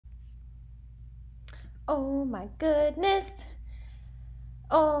Oh my goodness.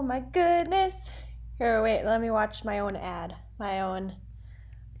 Oh my goodness. Here, wait, let me watch my own ad. My own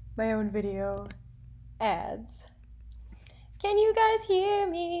video ads. Can you guys hear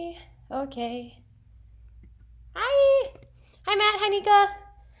me? Okay. Hi. Hi, Matt. Hi, Nika.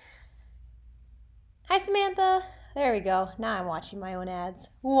 Hi, Samantha. There we go. Now I'm watching my own ads.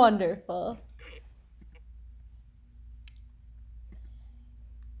 Wonderful.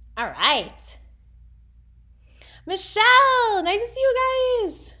 All right. Michelle, nice to see you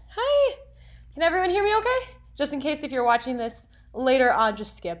guys. Hi. Can everyone hear me okay? Just in case if you're watching this later on,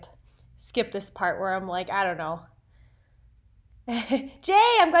 just skip this part where I'm like, I don't know.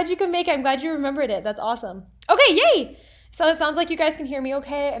 Jay, I'm glad you could make it. I'm glad you remembered it. That's awesome. Okay, yay. So it sounds like you guys can hear me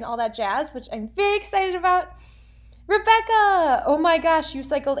okay and all that jazz, which I'm very excited about. Rebecca, oh my gosh, you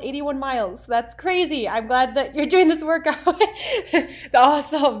cycled 81 miles. That's crazy. I'm glad that you're doing this workout.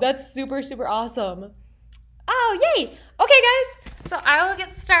 Awesome. That's super, super awesome. Oh, yay. Okay, guys. So I will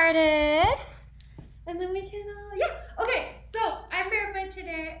get started. And then we can, Okay, so I'm barefoot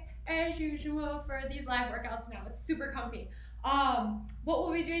today, as usual, for these live workouts now. It's super comfy. What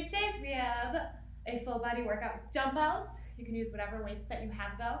we'll be doing today is we have a full body workout with dumbbells. You can use whatever weights that you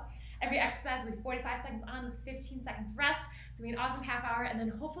have, though. Every exercise will be 45 seconds on with 15 seconds rest. It's gonna be an awesome half hour, and then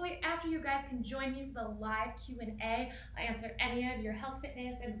hopefully after you guys can join me for the live Q&A. I answer any of your health,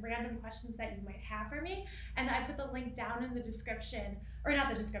 fitness, and random questions that you might have for me. And I put the link down in the description, or not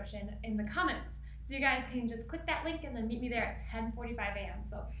the description, in the comments. So you guys can just click that link and then meet me there at 10:45 a.m.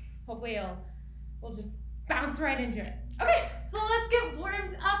 So hopefully we'll just bounce right into it. Okay, so let's get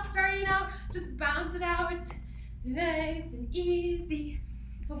warmed up, starting out, just bounce it out, nice and easy.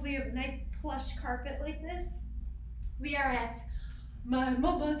 Hopefully you have a nice plush carpet like this. We are at my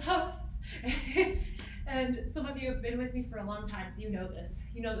mama's house. And some of you have been with me for a long time, so you know this.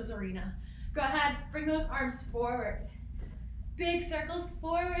 You know this arena. Go ahead, bring those arms forward. Big circles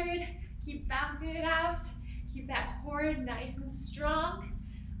forward. Keep bouncing it out. Keep that core nice and strong.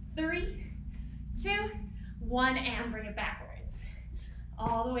 3, 2, 1, and bring it backwards.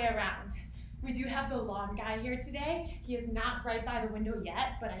 All the way around. We do have the long guy here today. He is not right by the window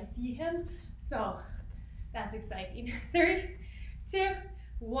yet, but I see him, so that's exciting. 3, 2,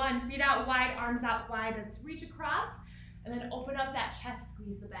 1. Feet out wide, arms out wide. Let's reach across, and then open up that chest,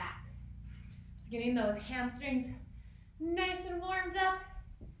 squeeze the back. So getting those hamstrings nice and warmed up,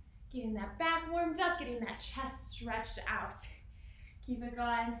 getting that back warmed up, getting that chest stretched out. Keep it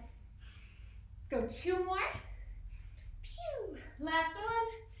going. Let's go 2 more. Pew. Last one.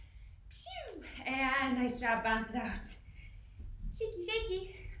 Pew. And nice job, bounce it out. Shaky,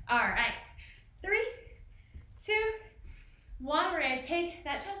 shaky. All right. 3, 2, 1. We're gonna take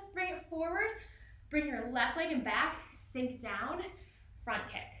that chest, bring it forward, bring your left leg and back, sink down, front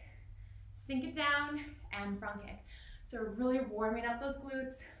kick. Sink it down and front kick. So we're really warming up those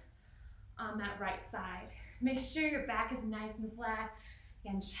glutes on that right side. Make sure your back is nice and flat.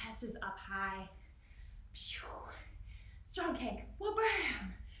 Again, chest is up high. Pew. Strong kick. Whoa,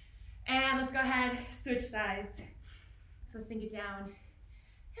 bam. And let's go ahead, switch sides. So sink it down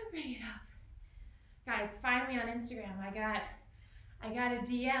and bring it up. Guys, finally on Instagram, I got a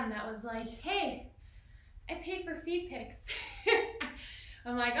DM that was like, hey, I pay for feet pics.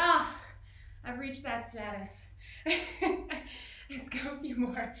 I'm like, oh, I've reached that status. Let's go a few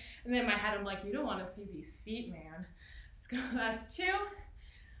more. And then in my head, I'm like, you don't want to see these feet, man. Let's go last 2.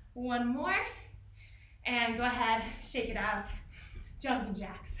 1 more. And go ahead, shake it out. Jumping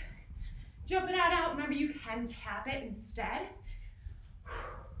jacks. Jump it out. Remember, you can tap it instead.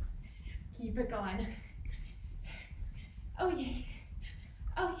 Keep it going. Oh, yay.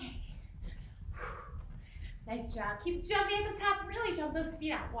 Oh, yay. Nice job. Keep jumping at the top. Really jump those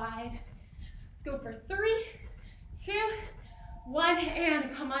feet out wide. Let's go for 3, 2, 1,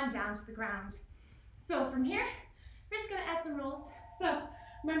 and come on down to the ground. So from here, we're just gonna add some rolls. So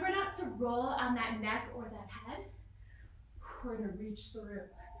remember not to roll on that neck or that head. We're gonna reach through.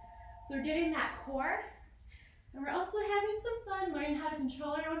 So we're getting that core, and we're also having some fun learning how to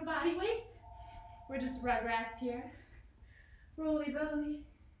control our own body weight. We're just rugrats here. Roly-roly,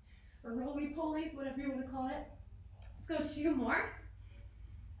 or roly-polies, whatever you want to call it. Let's go 2 more.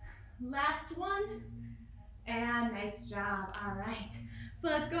 Last one. And nice job. All right. So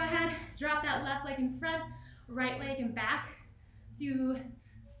let's go ahead, drop that left leg in front, right leg in back. A few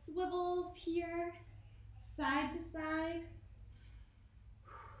swivels here, side to side.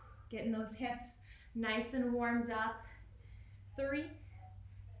 Getting those hips nice and warmed up. 3,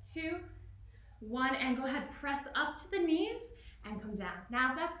 2, 1, and go ahead, press up to the knees and come down.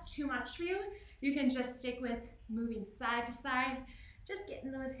 Now, if that's too much for you, you can just stick with moving side to side, just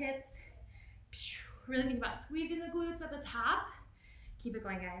getting those hips Really think about squeezing the glutes at the top. Keep it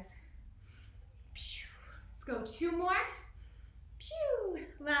going, guys. Let's go 2 more.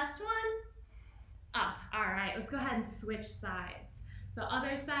 Last one. Up. All right, let's go ahead and switch sides. So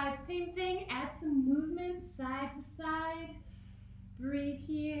other side, same thing. Add some movement side to side. Breathe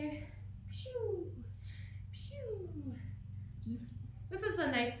here. This is a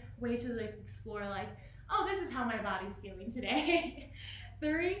nice way to like explore, like, oh, this is how my body's feeling today.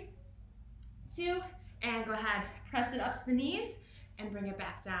 3, 2, and go ahead. Press it up to the knees and bring it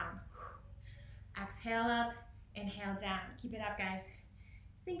back down. Exhale up, inhale down. Keep it up, guys.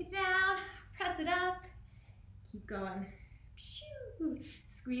 Sink it down, press it up, keep going.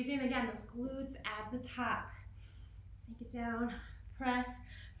 Squeezing again those glutes at the top. Sink it down, press.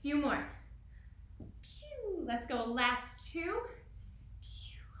 A few more. Let's go, last 2.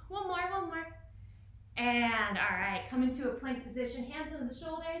 One more. And all right, come into a plank position, hands on the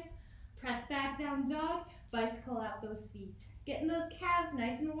shoulders, press back down dog, bicycle out those feet. Getting those calves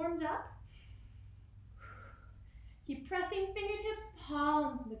nice and warmed up. Keep pressing fingertips,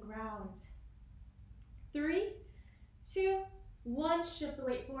 palms to the ground. 3, 2, 1, shift the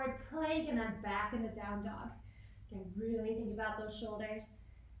weight forward, plank, and then back into down dog. Again, really think about those shoulders.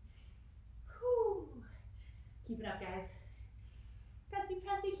 Whew. Keep it up, guys.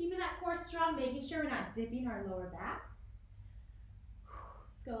 Pressy, keeping that core strong, making sure we're not dipping our lower back.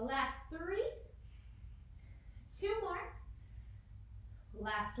 Let's go, last 3, 2 more,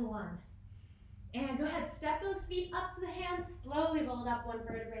 last 1. And go ahead, step those feet up to the hands, slowly roll it up 1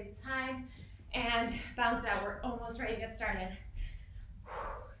 vertebrae at a time, and bounce it out. We're almost ready to get started.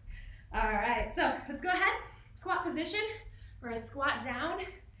 All right, so let's go ahead, squat position. We're gonna squat down,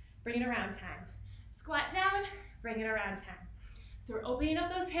 bring it around time. Squat down, bring it around time. So we're opening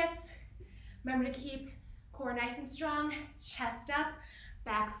up those hips. Remember to keep core nice and strong, chest up,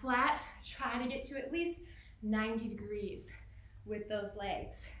 back flat. Try to get to at least 90 degrees with those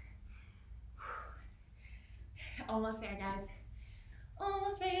legs. Almost there, guys.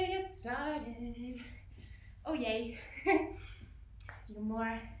 Almost ready to get started. Oh, yay. A few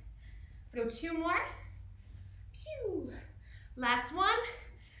more. Let's go 2 more. Last one.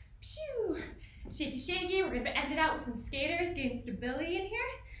 Shaky. We're gonna end it out with some skaters, getting stability in here.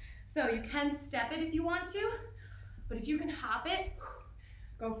 So you can step it if you want to, but if you can hop it,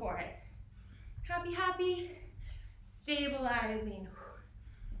 go for it. Happy, stabilizing.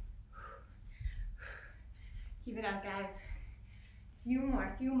 Keep it up, guys. Few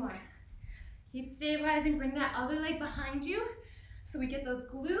more. Keep stabilizing, bring that other leg behind you so we get those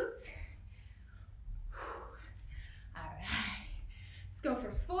glutes. All right, let's go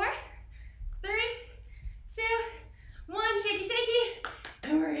for 4, 3, 2, 1, shaky,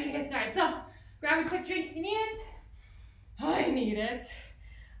 and we're gonna get started. So grab a quick drink if you need it. I need it.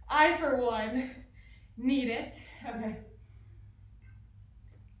 I, for one, need it. Okay.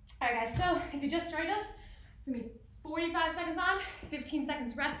 All right, guys, so if you just joined us, it's gonna be 45 seconds on, 15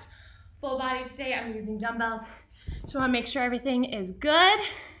 seconds rest. Full body today, I'm using dumbbells. Just wanna make sure everything is good.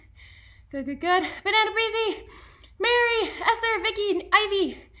 Good. Banana Breezy, Mary, Esther, Vicky,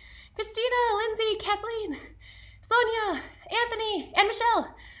 Ivy, Christina, Lindsay, Kathleen, Sonia, Anthony, and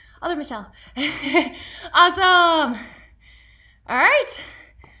Michelle. Other Michelle. Awesome. All right,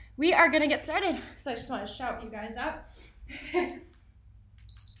 we are gonna get started. So I just wanna shout you guys out.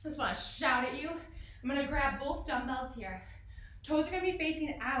 Just wanna shout at you. I'm gonna grab both dumbbells here. Toes are gonna be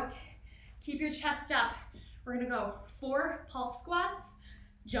facing out. Keep your chest up. We're gonna go 4 pulse squats,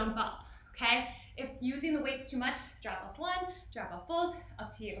 jump up, okay? If using the weights too much, drop off 1, drop off both,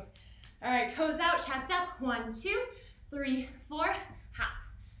 up to you. All right, toes out, chest up. 1, 2, 3, 4, hop.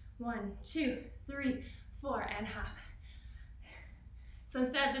 1, 2, 3, 4, and hop. So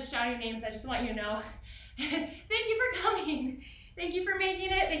instead of just shouting names, I just want you to know, thank you for coming. Thank you for making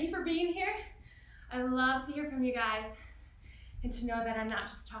it. Thank you for being here. I love to hear from you guys and to know that I'm not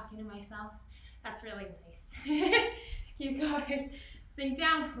just talking to myself. That's really nice. Keep going. Sink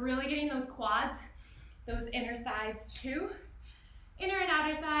down, really getting those quads, those inner thighs too. Inner and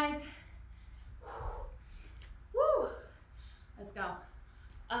outer thighs. Woo. Let's go.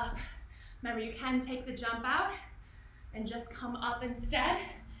 Up. Remember, you can take the jump out and just come up instead.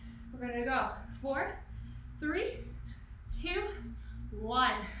 We're gonna go 4, 3, 2,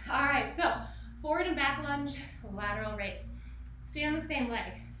 1. All right, so forward and back lunge, lateral raise. Stay on the same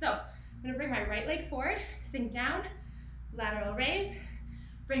leg. So I'm gonna bring my right leg forward, sink down, lateral raise.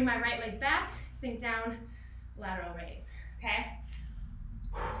 Bring my right leg back, sink down, lateral raise, okay?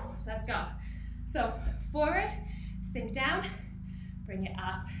 Let's go. So forward, sink down, bring it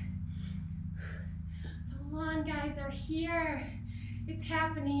up. Come on, guys, are here. It's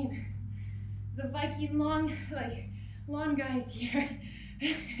happening. the Viking long guys here.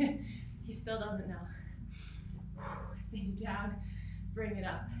 He still doesn't know. Sink it down, bring it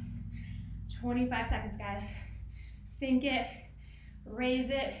up. 25 seconds, guys. Sink it, raise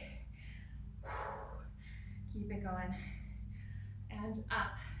it. Keep it going. And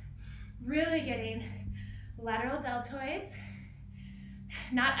up. Really getting lateral deltoids,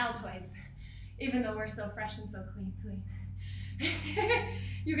 not altoids, even though we're so fresh and so clean.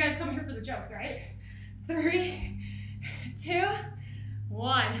 You guys come here for the jokes, right? 3, 2, 1.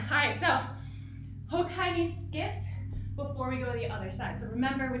 All right, so hook high knee skips before we go to the other side. So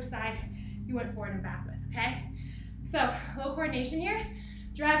remember which side you went forward and back with, okay? So a little coordination here.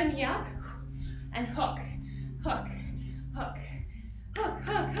 Drive a knee up and hook, hook, hook, hook,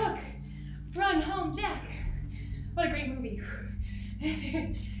 hook, hook. Run home, Jack. What a great movie.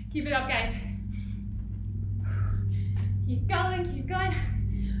 Keep it up, guys. Keep going, keep going.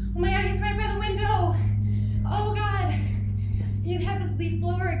 Oh my God, he's right by the window. Oh God. He has his leaf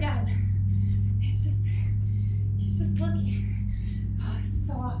blower again. He's just looking. Oh, it's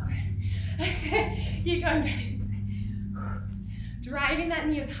so awkward. Keep going, guys. Driving that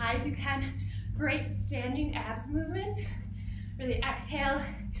knee as high as you can. Great standing abs movement. Really exhale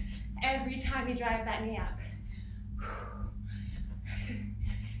every time you drive that knee up.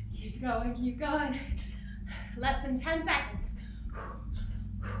 Keep going, keep going. Less than 10 seconds.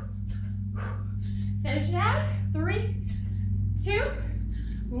 Finish it out. 3, 2,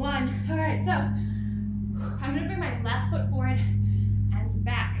 1. All right, so I'm gonna bring my left foot forward and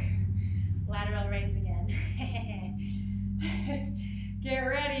back. Lateral raise again. Get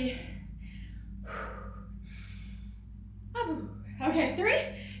ready. Okay,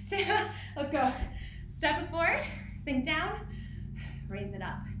 3, 2, let's go. Step it forward, sink down, raise it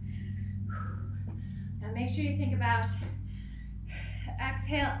up. Now make sure you think about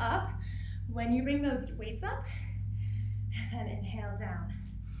exhale up when you bring those weights up, and then inhale down.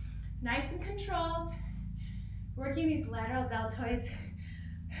 Nice and controlled. Working these lateral deltoids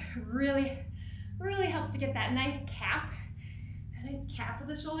really helps to get that nice cap of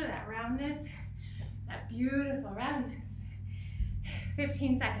the shoulder, that roundness, that beautiful roundness.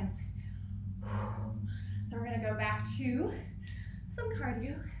 15 seconds. Then we're gonna go back to some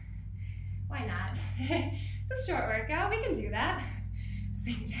cardio. Why not? It's a short workout, we can do that.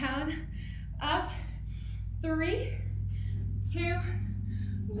 Sink down, up, 3, 2,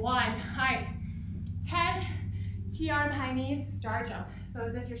 1. All right, 10 T-arm high knees, star jump. So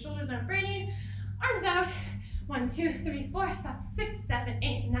as if your shoulders aren't burning, arms out. 1, 2, 3, 4, 5, 6, 7,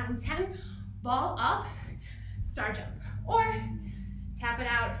 8, 9, 10. Ball up, star jump. Or tap it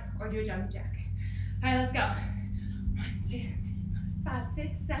out, or do a jumping jack. All right, let's go. 1, 2, 5,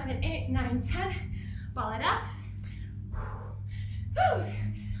 6, 7, 8, 9, 10. Ball it up.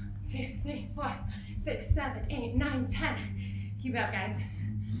 2, 3, 4, 6, 7, 8, 9, 10. Keep it up, guys.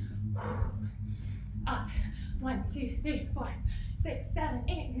 Up. 1, 2, 3, 4, 6, 7,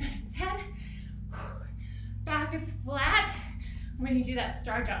 8, 9, 10. Back is flat when you do that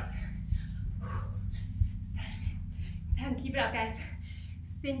star jump. 7, 10. Keep it up, guys.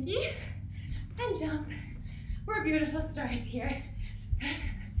 Sinky and jump. We're beautiful stars here.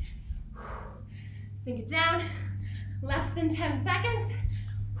 Sink it down. Less than 10 seconds.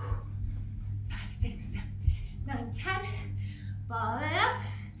 5, 6, 7, 9, 10. Ball it up.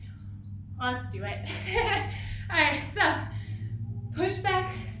 Let's do it. All right, so push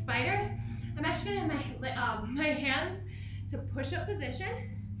back spider. I'm actually gonna have my hands to push up position.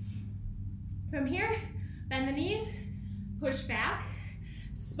 From here, bend the knees, push back,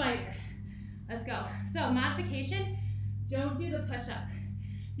 spider. Let's go. So modification, don't do the push up.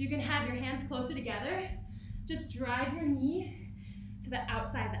 You can have your hands closer together. Just drive your knee to the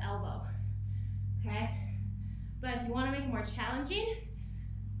outside of the elbow, okay? But if you wanna make it more challenging,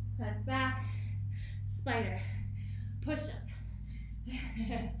 press back, spider, push up.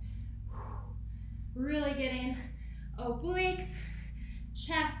 Really getting obliques,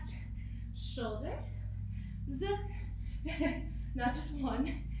 chest, shoulder, zip. Not just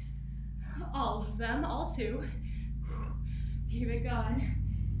one, all of them, all 2. Keep it going.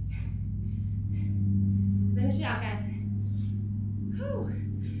 Finish it out, guys. Whew.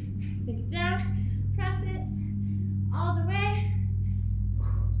 Sink it down, press it all the way.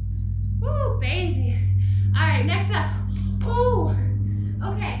 Woo, baby. All right, next up. Ooh.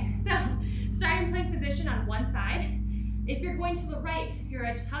 Okay, so starting plank position on one side. If you're going to the right, you're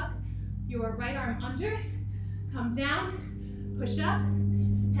gonna tuck your right arm under, come down, push up,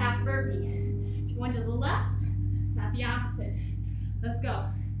 half burpee. If you went to the left, not the opposite. Let's go.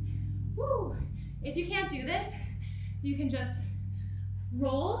 Woo. If you can't do this, you can just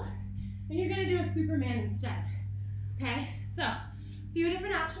roll and you're gonna do a Superman instead. Okay, so a few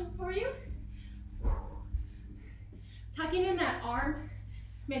different options for you. Tucking in that arm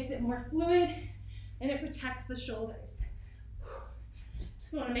makes it more fluid and it protects the shoulders.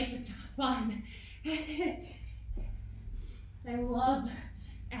 Just want to make this fun. I love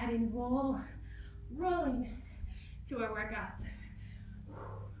adding rolling to our workouts.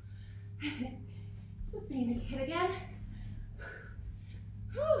 It's just being a kid again.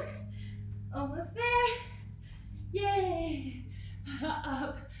 Whew. Almost there. Yay.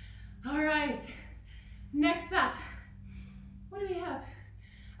 Up. All right. Next up, what do we have?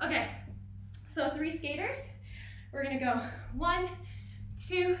 Okay, so 3 skaters. We're gonna go 1,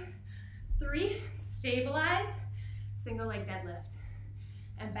 2, 3, stabilize, single leg deadlift,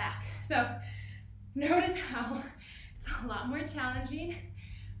 and back. So notice how it's a lot more challenging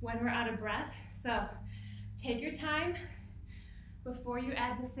when we're out of breath. So take your time before you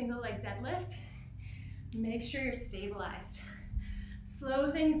add the single leg deadlift. Make sure you're stabilized.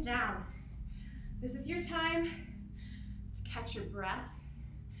 Slow things down. This is your time to catch your breath,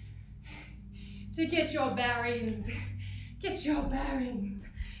 to get your bearings. Get your bearings.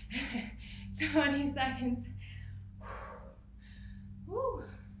 20 seconds. Woo.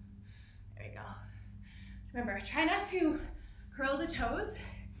 There we go. Remember, try not to curl the toes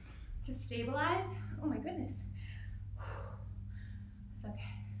to stabilize. Oh my goodness. It's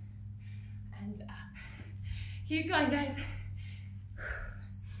okay. And up. Keep going, guys.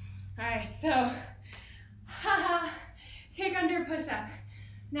 All right, so, kick under, push up.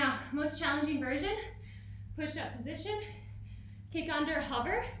 Now, most challenging version, push up position, kick under,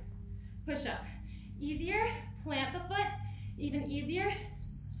 hover, push up. Easier, plant the foot, even easier,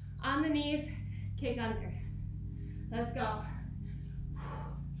 on the knees, kick under. Let's go.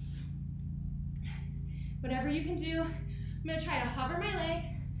 Whatever you can do, I'm gonna try to hover my leg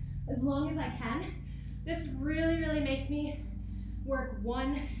as long as I can. This really makes me work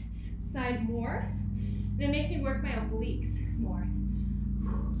one side more, and it makes me work my obliques more.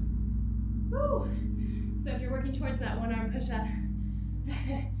 Woo. So if you're working towards that one arm push-up,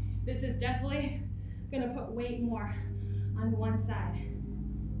 this is definitely gonna put weight more on one side.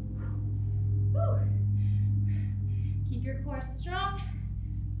 Woo. Keep your core strong.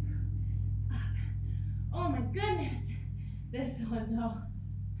 Up. Oh my goodness. This one though.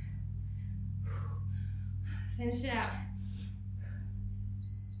 Finish it out.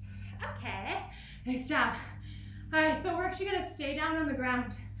 Okay, nice job. All right, so we're actually gonna stay down on the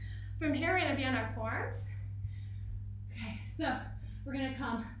ground. From here, we're gonna be on our forearms. Okay, so we're gonna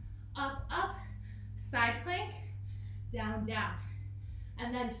come up, up, side plank, down, down,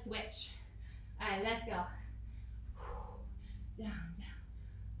 and then switch. All right, let's go. Down,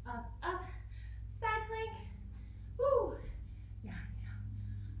 down, up, up, side plank, woo, down,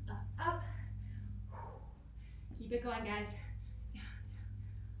 down, up, up. Keep it going, guys. Down,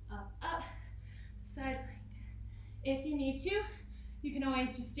 down, up, up, side plank. If you need to, you can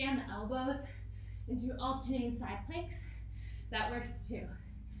always just stay on the elbows and do alternating side planks. That works too.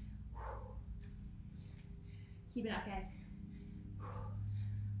 Keep it up, guys.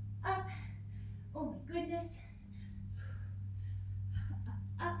 Up. Oh my goodness.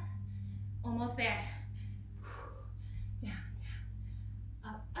 Up, up. Almost there. Down,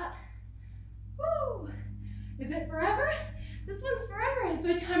 down. Up, up. Woo! Is it forever? This one's forever. Is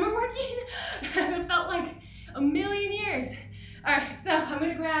the timer working? It felt like a million years. All right, so I'm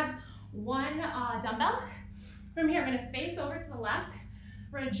gonna grab one dumbbell. From here, I'm gonna face over to the left.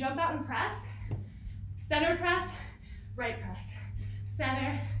 We're gonna jump out and press. Center press, right press.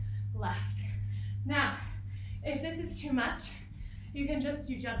 Center, left. Now, if this is too much, you can just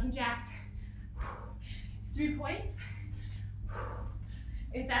do jumping jacks. 3 points.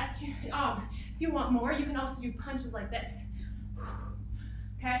 If that's too, if you want more, you can also do punches like this.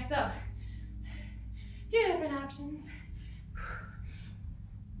 Okay, so, a few different options.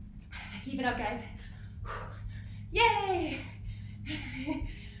 Keep it up, guys. Yay!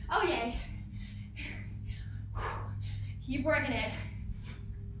 Oh, yay. Keep working it.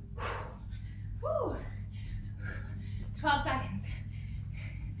 Whew. 12 seconds.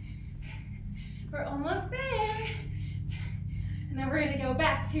 We're almost there. And then we're gonna go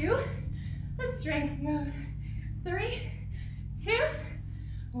back to the strength move. 3, 2,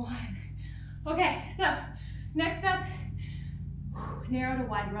 1. Okay, so next up, narrow to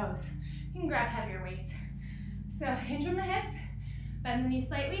wide rows. You can grab heavier weights. So hinge from the hips, bend the knees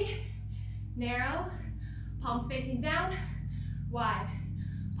slightly, narrow, palms facing down, wide.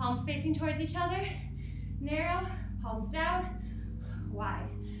 Palms facing towards each other, narrow, palms down, wide.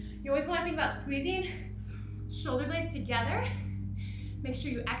 You always want to think about squeezing shoulder blades together Make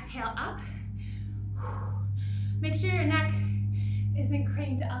sure you exhale up. Make sure your neck isn't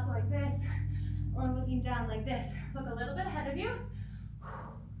craned up like this or looking down like this. Look a little bit ahead of you.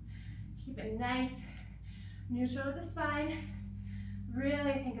 Keep it nice, neutral to the spine.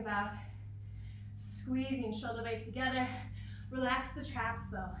 Really think about squeezing shoulder blades together. Relax the traps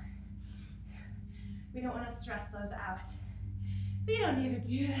though. We don't want to stress those out. But you don't need to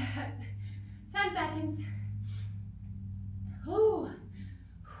do that. 10 seconds. Ooh.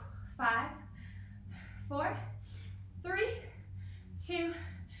 5, 4, 3, 2,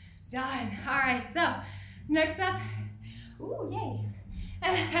 done. All right, so next up, ooh, yay.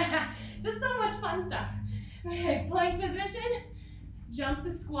 Just so much fun stuff. Okay, plank position, jump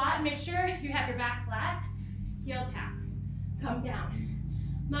to squat. Make sure you have your back flat. Heel tap, come down.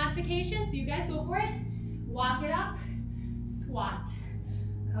 Modification, so you guys go for it. Walk it up, squat,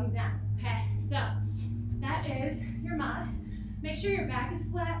 come down. Okay, so that is your mod. Make sure your back is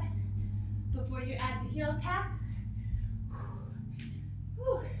flat before you add the heel tap.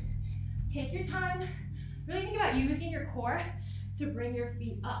 Whew. Take your time. Really think about using your core to bring your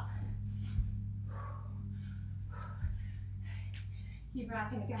feet up. Keep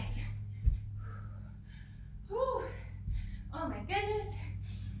rocking it, guys. Whew. Oh my goodness.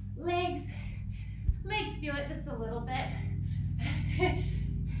 Legs feel it just a little bit.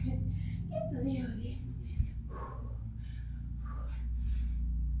 Just a little bit.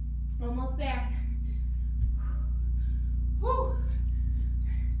 Almost there. Whew.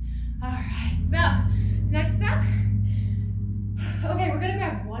 All right, so next up, okay, we're gonna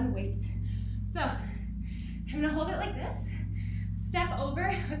grab one weight. So I'm gonna hold it like this, step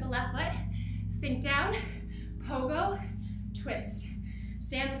over with the left foot, sink down, pogo, twist.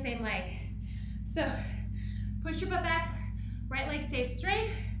 Stay on the same leg. So push your butt back, right leg stays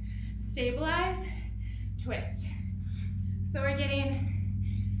straight, stabilize, twist. So we're getting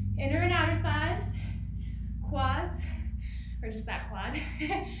inner and outer thighs, quads, or just that quad,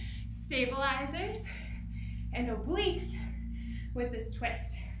 stabilizers, and obliques with this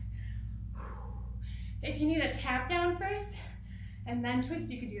twist. If you need a tap down first and then twist,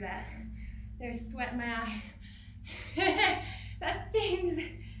 you could do that. There's sweat in my eye. That stings.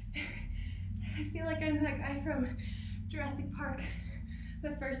 I feel like I'm that guy from Jurassic Park,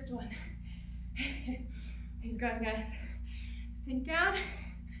 the first one. Keep going, guys. Sink down,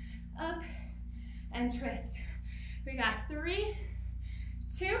 up, and twist. We got 3,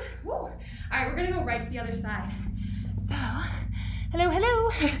 2, woo. All right, we're gonna go right to the other side. So, hello.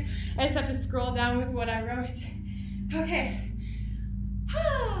 I just have to scroll down with what I wrote. Okay,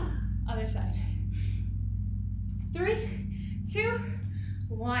 other side. 3, 2,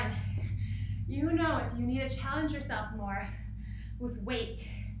 1. You know if you need to challenge yourself more with weight.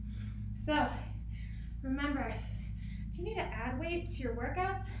 So, remember, if you need to add weight to your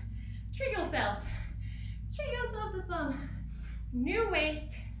workouts, treat yourself. Treat yourself to some new weights.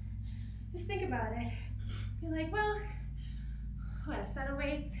 Just think about it. Be like, well, what, a set of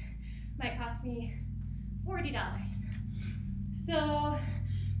weights might cost me $40. So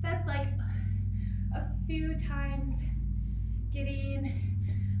that's like a few times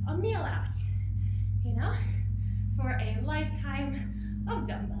getting a meal out, you know, for a lifetime of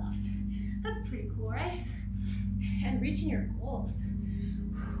dumbbells. That's pretty cool, right? And reaching your goals.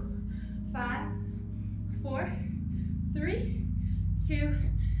 5, 4, 3, 2,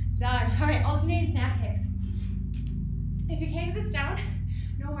 done. All right, alternating snap kicks. If you can't get this down,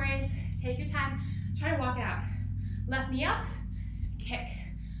 no worries. Take your time. Try to walk it out. Left knee up, kick.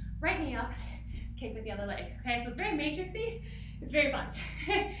 Right knee up, kick with the other leg. Okay, so it's very matrixy. It's very fun.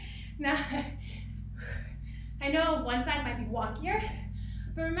 Now, I know one side might be wonkier,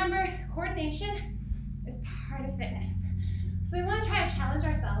 but remember, coordination is part of fitness. So we want to try to challenge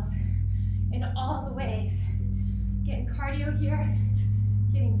ourselves in all the ways. Getting cardio here,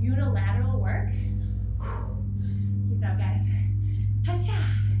 getting unilateral work. Keep it up, guys.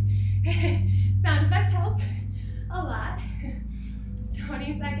 Sound effects help a lot.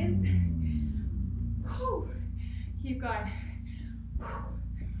 20 seconds. Keep going.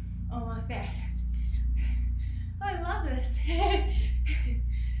 Almost there. Oh, I love this.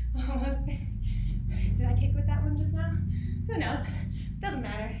 Almost there. Did I kick with that one just now? Who knows? Doesn't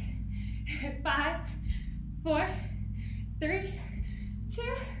matter. 5, 4, 3, 2.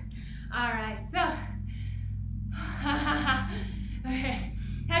 All right, so. Okay.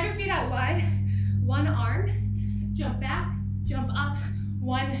 Have your feet out wide. One arm. Jump back, jump up.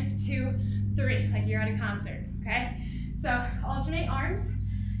 1, 2, 3. Like you're at a concert, okay? So alternate arms.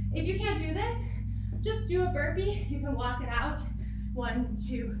 If you can't do this, just do a burpee. You can walk it out. 1,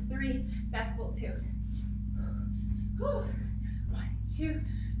 2, 3. That's cool too. 1, 2,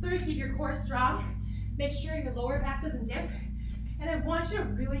 3. Keep your core strong. Make sure your lower back doesn't dip. And I want you to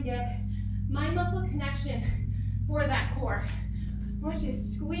really get mind muscle connection for that core. I want you to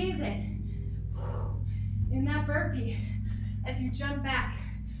squeeze it in that burpee as you jump back.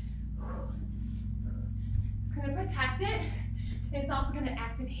 It's going to protect it, and it's also going to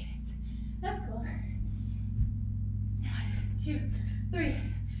activate it. That's cool. 1, 2, 3.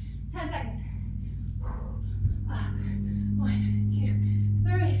 10 seconds. Up. 1, 2,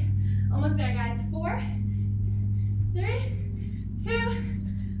 3. Almost there, guys. 4, 3, 2,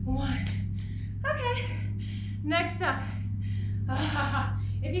 1. Okay. Next up.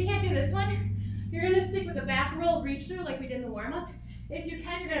 If you can't do this one, you're going to stick with a back roll, reach through like we did in the warm-up. If you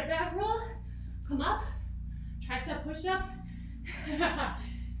can, you're going to back roll, come up, tricep push-up.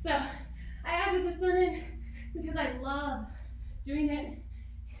 So I added this one in because I love doing it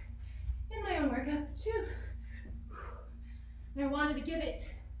in my own workouts too. I wanted to give it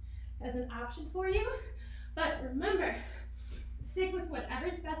as an option for you, but remember, stick with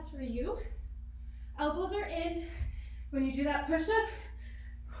whatever's best for you. Elbows are in when you do that push-up.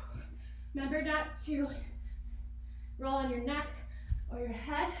 Remember not to roll on your neck or your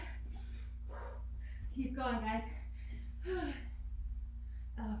head. Keep going, guys.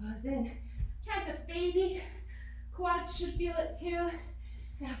 Elbows in. Triceps, baby. Quads should feel it too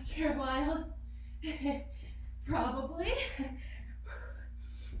after a while. Probably.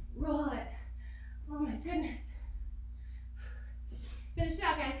 Roll it. Oh my goodness. Finish it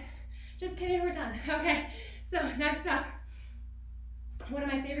out, guys. Just kidding, we're done. Okay, so next up, one of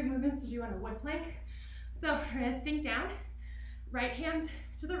my favorite movements to do on a wood plank. So we're gonna sink down, right hand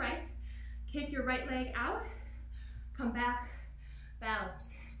to the right, kick your right leg out, come back,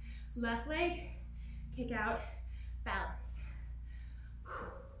 balance. Left leg, kick out, balance.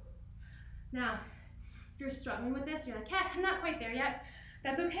 Now, if you're struggling with this, you're like, yeah, I'm not quite there yet.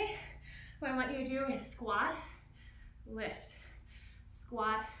 That's okay. What I want you to do is squat, lift,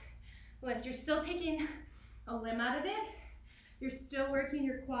 squat, lift. You're still taking a limb out of it. You're still working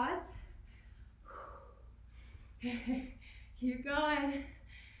your quads. Keep going.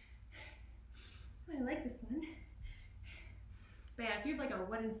 I like this one. But yeah, if you have like a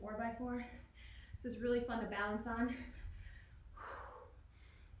wooden 4x4, this is really fun to balance on.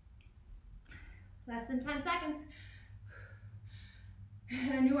 Less than 10 seconds.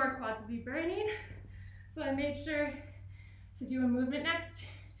 And I knew our quads would be burning, so I made sure to do a movement next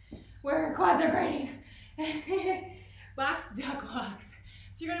where our quads are burning. Box, duck walks.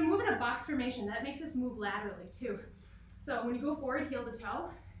 So you're gonna move in a box formation. That makes us move laterally too. So when you go forward, heel to toe.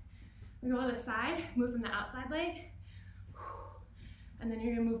 We go to the side, move from the outside leg, and then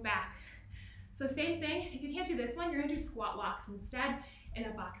you're gonna move back. So same thing, if you can't do this one, you're gonna do squat walks instead in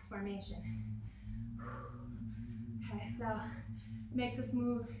a box formation. Okay, so it makes us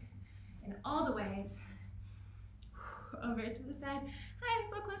move in all the ways. Over to the side. Hi, I'm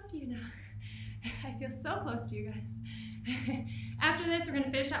so close to you now. I feel so close to you guys. After this, we're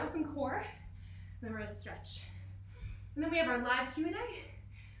gonna finish out with some core, and then we're gonna stretch. And then we have our live Q&A.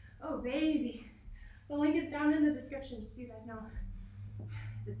 Oh, baby. The link is down in the description, just so you guys know.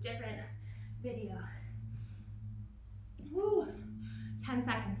 It's a different video. Woo, 10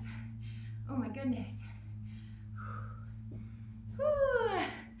 seconds. Oh my goodness. Woo.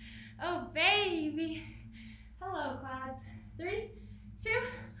 Oh, baby. Hello, quads. 3, 2.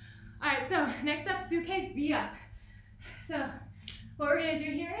 All right, so next up, suitcase V up. So what we're gonna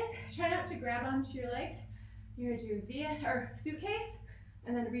do here is try not to grab onto your legs. You're gonna do V or suitcase,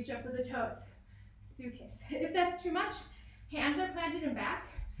 and then reach up for the toes. Suitcase. If that's too much, hands are planted in back,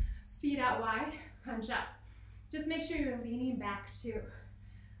 feet out wide, crunch up. Just make sure you're leaning back too.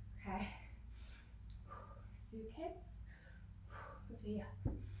 Okay. Suitcase. V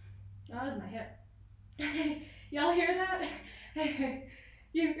up. That was my hip. Y'all hear that?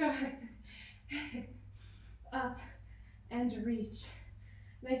 Keep going. Up and reach.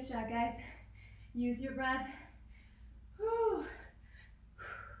 Nice job, guys. Use your breath. Whew.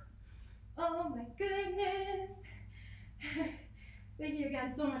 Oh my goodness. Thank you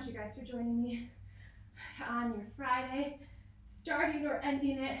again so much, you guys, for joining me on your Friday, starting or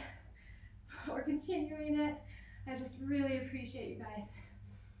ending it, or continuing it. I just really appreciate you guys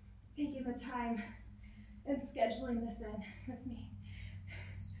taking the time and scheduling this in with me.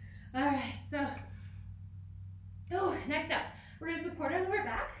 All right, so, next up, we're gonna support our lower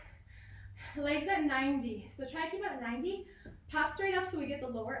back, legs at 90. So try to keep it at 90, pop straight up so we get the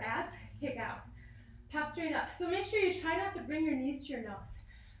lower abs, kick out. Pop straight up. So make sure you try not to bring your knees to your nose.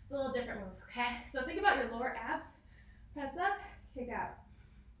 It's a little different move, okay? So think about your lower abs, press up, kick out.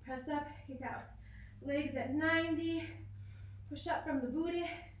 Press up, kick out. Legs at 90, Push up from the booty.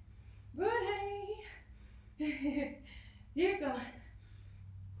 Booty. Keep going.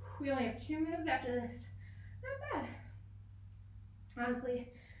 We only have 2 moves after this. Not bad.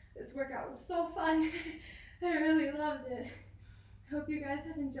 Honestly, this workout was so fun. I really loved it. Hope you guys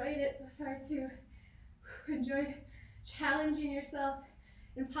have enjoyed it so far too. Enjoyed challenging yourself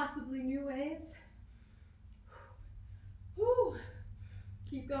in possibly new ways. Whew.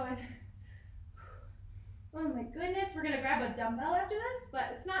 Keep going. Oh my goodness, we're gonna grab a dumbbell after this, but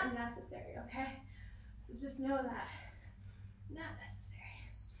it's not necessary, okay? So just know that, not necessary.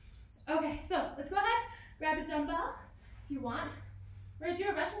 Okay, so let's go ahead, grab a dumbbell if you want. We're gonna do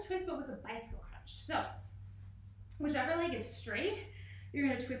a Russian twist, but with a bicycle crunch. So, whichever leg is straight, you're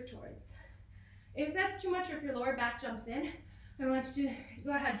gonna twist towards. If that's too much or if your lower back jumps in, I want you to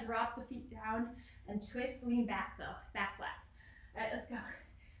go ahead, drop the feet down and twist, lean back though, back flat. All right, let's go.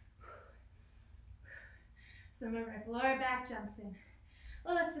 So remember, if lower back jumps in,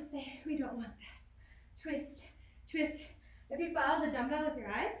 well, let's just say we don't want that. Twist, twist. If you follow the dumbbell with your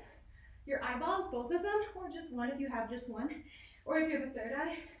eyes, your eyeballs, both of them, or just one if you have just one, or if you have a third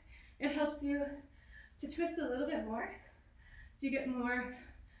eye, it helps you to twist a little bit more, so you get more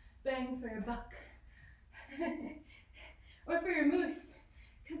bang for your buck. Or for your moose,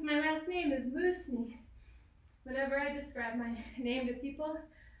 because my last name is Moosney. Whenever I describe my name to people,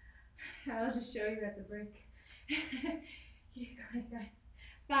 I'll just show you at the break. Keep going, guys.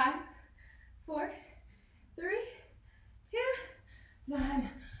 5, 4, 3, 2, done.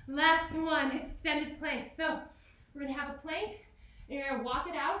 Last one, extended plank. So we're gonna have a plank, and you're gonna walk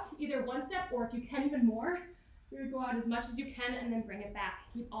it out, either one step, or if you can even more, you're gonna go out as much as you can and then bring it back.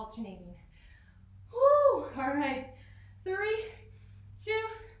 Keep alternating. Woo! All right, 3, 2,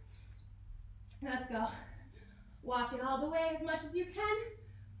 let's go. Walk it all the way as much as you can,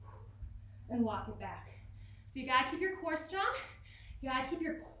 and walk it back. So you gotta keep your core strong, you gotta keep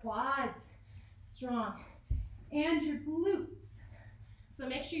your quads strong, and your glutes. So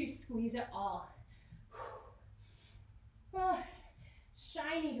make sure you squeeze it all. Oh,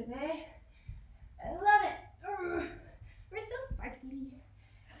 shiny today. I love it. We're so sparkly.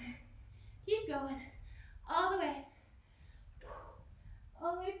 Keep going, all the way.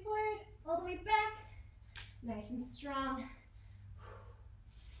 All the way forward, all the way back. Nice and strong.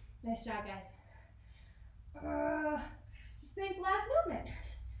 Nice job, guys. Just think last movement.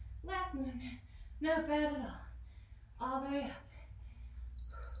 Last movement. Not bad at all. The way up.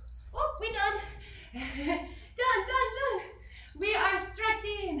 Oh, we done. done. We are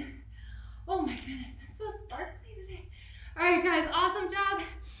stretching. Oh my goodness, I'm so sparkly today. All right, guys, awesome job.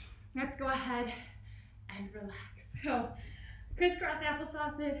 Let's go ahead and relax. So, crisscross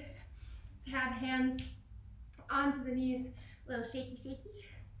applesauce it. Let's have hands onto the knees. A little shaky, shaky.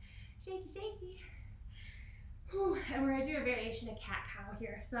 Shaky, shaky. Whew. And we're gonna do a variation of cat-cow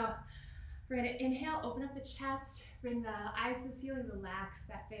here. So we're gonna inhale, open up the chest, bring the eyes to the ceiling, relax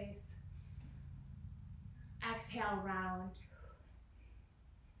that face. Exhale, round.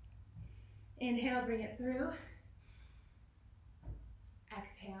 Inhale, bring it through.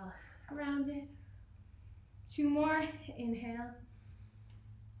 Exhale, round it. 2 more, inhale.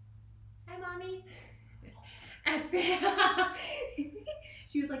 Hi, mommy. Exhale.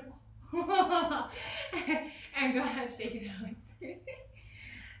 She was like, and go ahead, shake it out.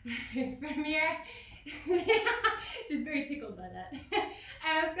 From here, she's very tickled by that.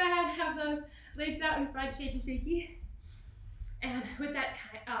 And let's go ahead and have those legs out in front, shaky, shaky. And with that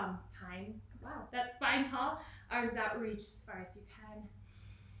wow, that spine tall, arms out, reach as far as you can.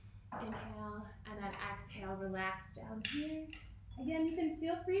 Inhale, and then exhale, relax down here. Again, you can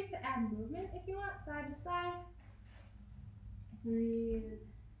feel free to add movement if you want, side to side. Breathe.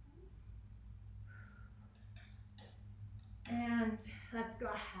 And let's go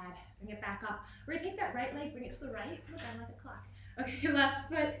ahead, bring it back up. We're gonna take that right leg, bring it to the right, put it down like a clock. Okay, left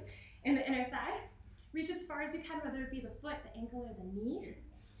foot in the inner thigh. Reach as far as you can, whether it be the foot, the ankle, or the knee.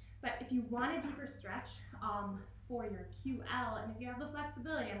 But if you want a deeper stretch for your QL, and if you have the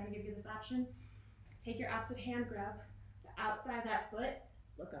flexibility, I'm gonna give you this option. Take your opposite hand, grab the outside of that foot,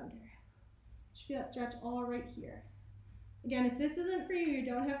 look under. Just feel that stretch all right here. Again, if this isn't for you, you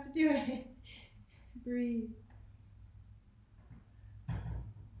don't have to do it. Breathe.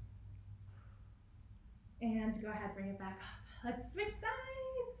 And go ahead, bring it back up. Let's switch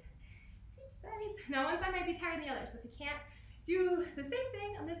sides. Switch sides. Now one side might be tighter than the other, so if you can't do the same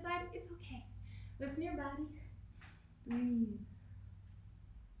thing on this side, it's okay. Listen to your body. Breathe.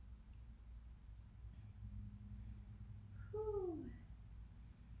 Whew.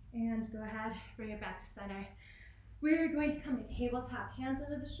 And go ahead, bring it back to center. We're going to come to tabletop. Hands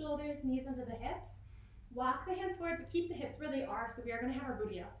under the shoulders, knees under the hips. Walk the hands forward, but keep the hips where they are, so we are gonna have our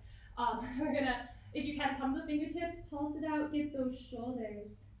booty up. We're gonna, if you can, come to the fingertips, pulse it out, get those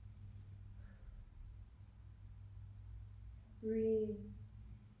shoulders. Breathe.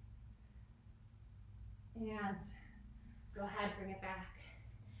 And go ahead, bring it back.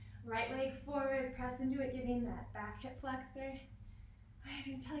 Right leg forward, press into it, giving that back hip flexor. I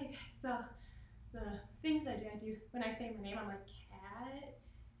didn't tell you guys, so the things I do when I say my name, I'm like cat,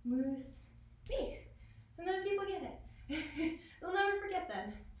 moose, me. And then people get it. They'll never forget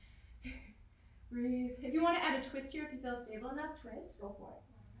then. Breathe. If you want to add a twist here, if you feel stable enough, twist, go for it.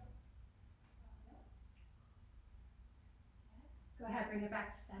 Go ahead, bring it back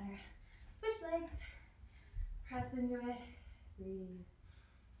to center. Switch legs. Press into it. Breathe.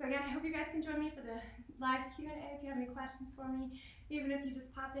 So again, I hope you guys can join me for the live Q&A if you have any questions for me. Even if you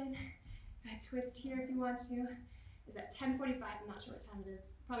just pop in a twist here if you want to. Is at 10:45. I'm not sure what time it is.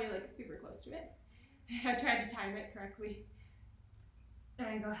 Probably like super close to it. I tried to time it correctly.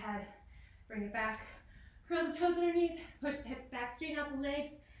 And go ahead, bring it back. Curl the toes underneath. Push the hips back. Straighten out the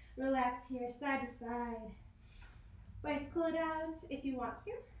legs. Relax here, side to side. Bicycle it out if you want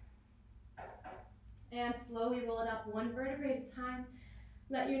to. And slowly roll it up one vertebrae at a time.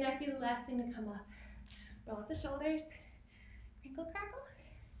 Let your neck be the last thing to come up. Roll up the shoulders. Crinkle, crackle.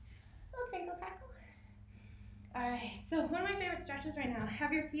 Little crinkle, crackle. All right, so one of my favorite stretches right now,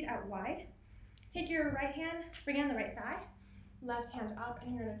 have your feet out wide. Take your right hand, bring on the right thigh. Left hand up,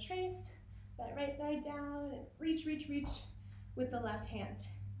 and you're gonna trace that right thigh down and reach, reach, reach with the left hand.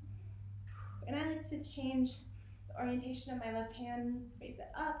 And I like to change the orientation of my left hand, face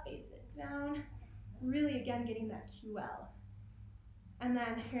it up, face it down. Really, again, getting that QL. And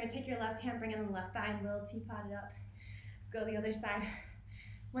then you're gonna take your left hand, bring in the left thigh, and little teapot it up. Let's go the other side.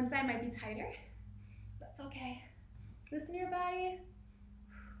 One side might be tighter. That's okay. Listen to your body.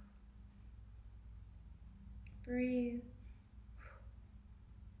 Breathe.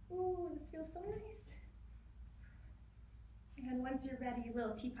 Ooh, this feels so nice. And once you're ready,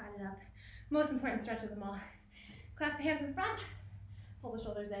 little teapot it up. Most important stretch of them all. Clasp the hands in front. Pull the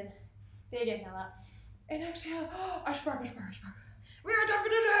shoulders in. Big inhale up. And exhale. Ashbar, ashbar, ashbar. We are done for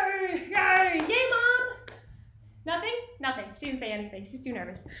today! Yay! Yay, Mom! Nothing? Nothing. She didn't say anything. She's too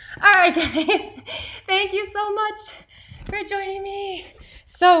nervous. All right, guys. Thank you so much for joining me.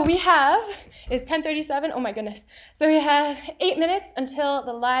 So we have, it's 10:37. Oh my goodness. So we have 8 minutes until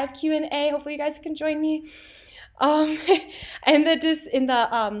the live Q&A. Hopefully you guys can join me. And in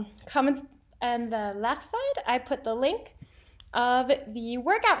the comments on the left side, I put the link of the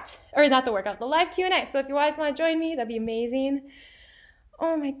workout, or not the workout, the live Q&A. So if you guys want to join me, that'd be amazing.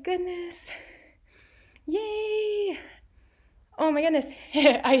 Oh my goodness. Yay. Oh my goodness.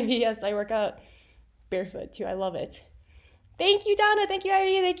 Ivy, yes, I work out barefoot too. I love it. Thank you, Donna. Thank you,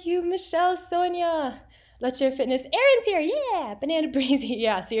 Ivy. Thank you, Michelle, Sonia. Let's Share Fitness. Erin's here. Yeah. Banana Breezy.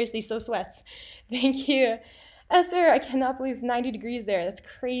 Yeah, seriously, so sweats. Thank you. Esther, I cannot believe it's 90 degrees there. That's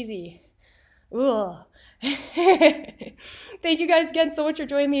crazy. Ugh. Thank you guys again so much for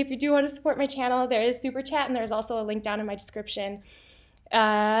joining me. If you do want to support my channel, there is Super Chat, and there's also a link down in my description.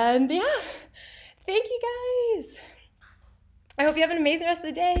 And yeah, thank you guys. I hope you have an amazing rest of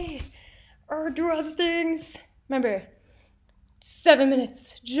the day. Or do other things. Remember, 7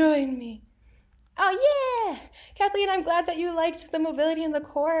 minutes. Join me. Oh yeah! Kathleen, I'm glad that you liked the mobility in the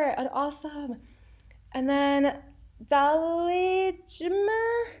core. Awesome. And then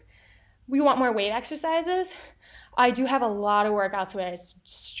Dalijma, we want more weight exercises. I do have a lot of workouts where it's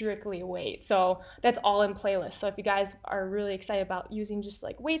strictly weight, so that's all in playlist. So if you guys are really excited about using just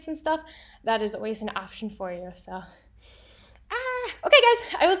like weights and stuff, that is always an option for you. So, okay guys,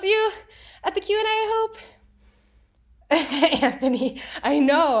 I will see you at the Q&A, I hope. Anthony, I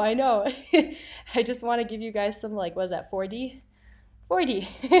know. I just want to give you guys some, like, what is that, 4D? 4D.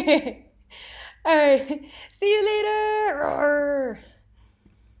 All right, see you later. RAWRR.